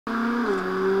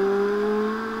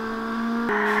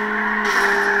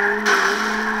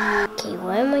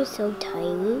are so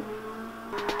tiny.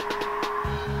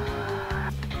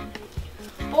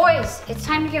 Boys, it's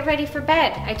time to get ready for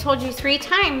bed. I told you 3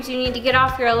 times you need to get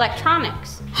off your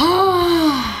electronics.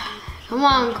 Come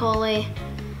on, Coley.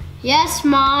 Yes,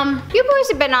 Mom. You boys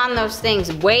have been on those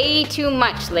things way too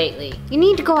much lately. You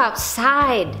need to go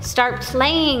outside, start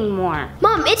playing more.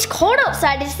 Mom, it's cold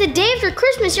outside. It's the day after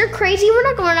Christmas. You're crazy. We're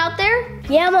not going out there.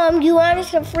 Yeah, Mom. You want us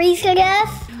to freeze to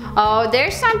death? Oh,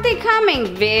 there's something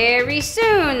coming very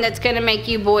soon that's gonna make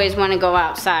you boys want to go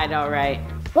outside, all right?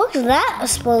 What's that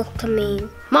supposed to mean?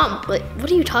 Mom, what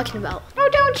are you talking about? Oh,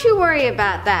 don't you worry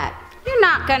about that. You're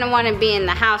not gonna want to be in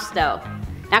the house, though.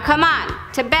 Now come on,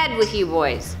 to bed with you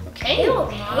boys. Okay,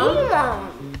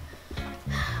 Mom.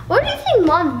 What do you think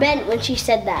Mom meant when she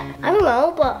said that? I don't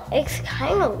know, but it's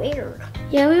kind of weird.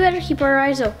 Yeah, we better keep our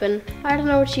eyes open. I don't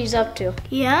know what she's up to.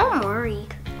 Yeah, I'm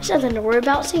worried. There's nothing to worry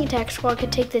about. Sing Attack Squad can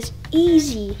take this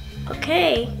easy.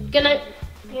 Okay. Good night.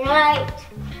 Good night.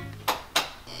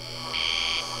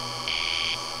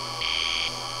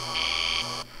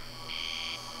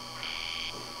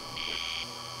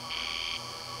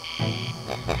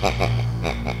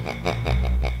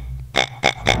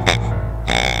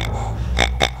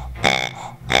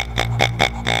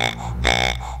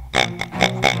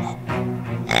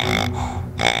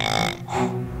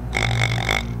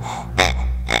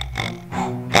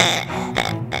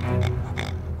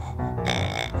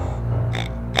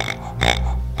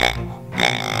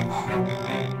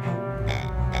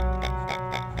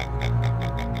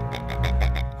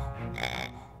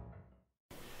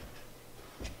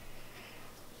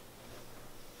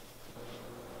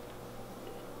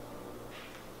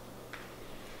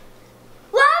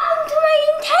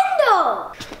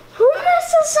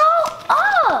 It's all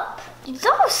up. It's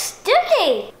all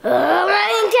sticky. My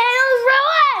Nintendo's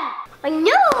ruined. I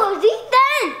know it was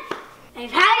eaten.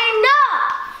 I've had enough.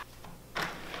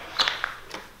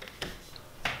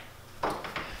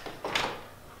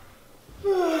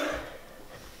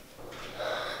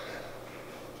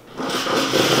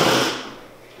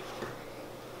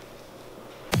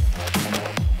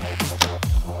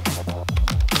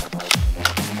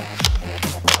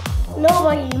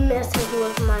 Nobody messes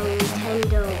with my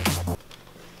Nintendo.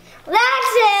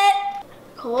 That's it!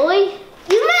 Coley?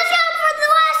 You messed up for the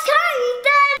last time,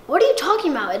 Ethan! What are you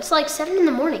talking about? It's like 7 in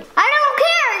the morning. I don't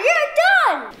care! You're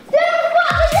done!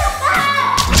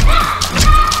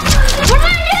 What am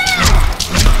I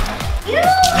doing?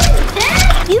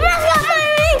 You messed up my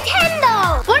Nintendo!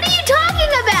 What are you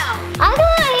talking about? I don't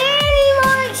want to hear any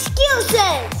more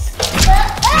excuses!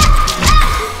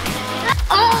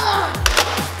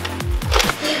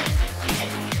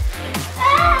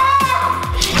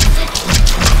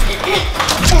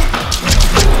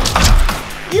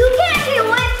 You can't get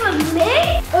away from me!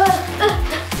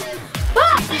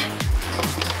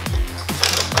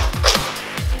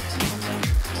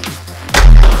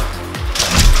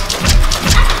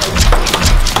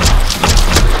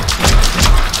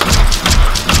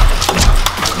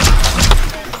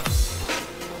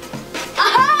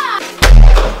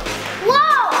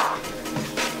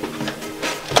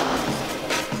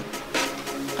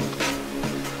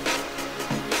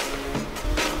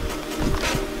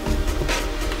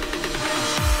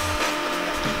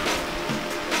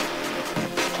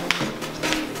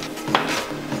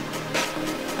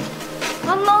 I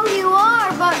know you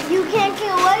are, but you can't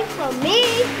get away from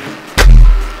me.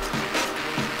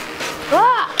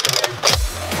 Ah!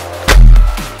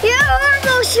 You are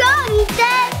so strong,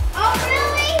 Ethan. Oh,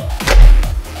 really?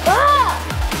 Ah!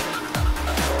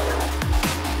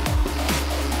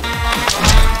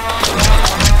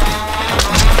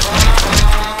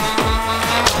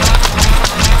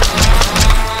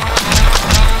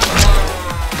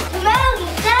 Come on,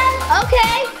 Ethan.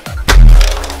 Okay.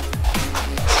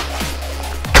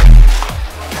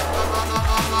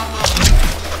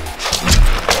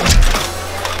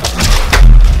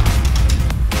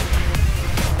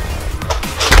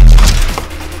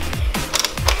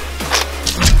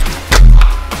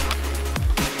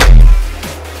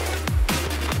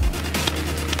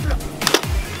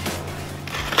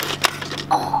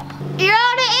 You're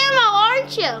out of ammo,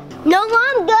 aren't you? No,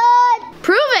 I'm good.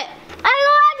 Prove it. I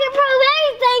don't have to prove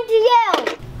anything to you.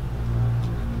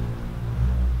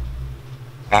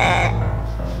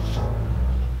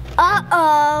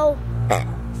 Uh-oh.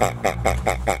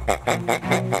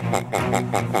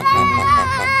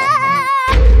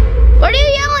 What are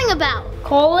you yelling about?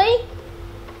 Coley?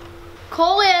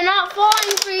 Coley, I'm not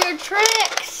falling for your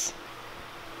tricks.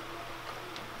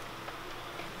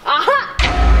 Aha!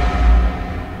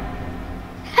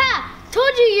 Ha!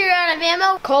 Told you you're out of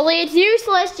ammo. Coley, it's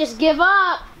useless. Just give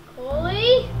up.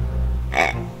 Coley?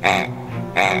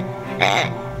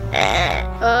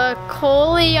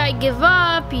 Coley, I give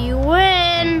up. You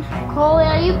win. Coley,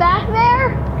 are you back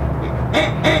there?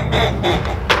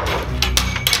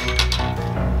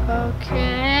 Okay.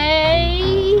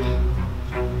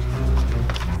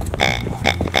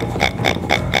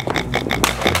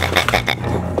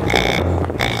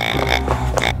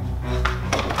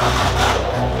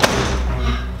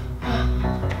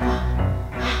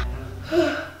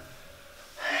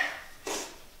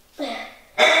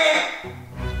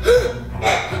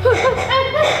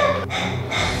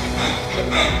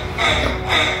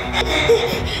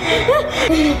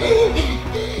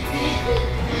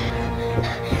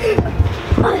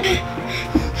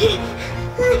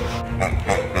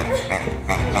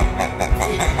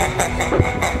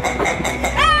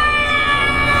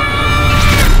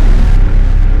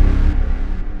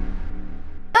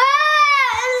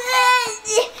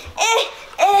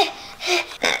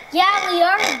 Yeah, we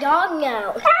are a dog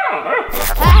now.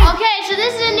 Okay, so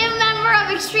this is a new member of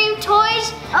Extreme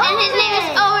Toys, and his name is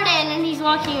Odin, and he's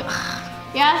walking.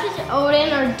 Yeah, this is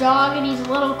Odin, our dog, and he's a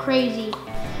little crazy.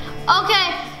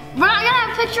 Okay, we're not gonna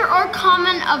have a picture or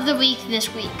comment of the week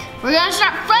this week. We're gonna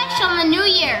start fresh on the new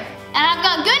year, and I've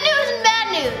got good news and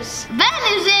bad news. The bad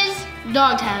news is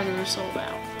dog tags are sold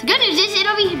out. The good news is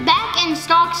it'll be back in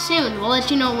stock soon. We'll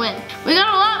let you know when. We got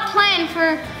a lot planned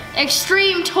for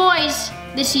Extreme Toys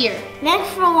this year. Thanks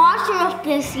for watching us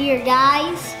this year,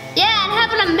 guys. Yeah, and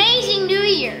have an amazing new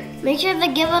year. Make sure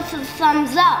to give us a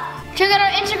thumbs up. Check out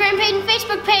our Instagram page and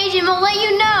Facebook page, and we'll let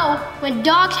you know when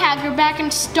dog tags are back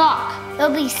in stock.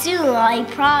 It'll be soon, I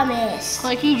promise.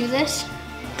 Clay, can you do this?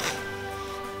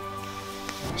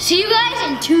 See you guys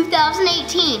in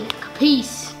 2018.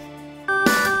 Peace.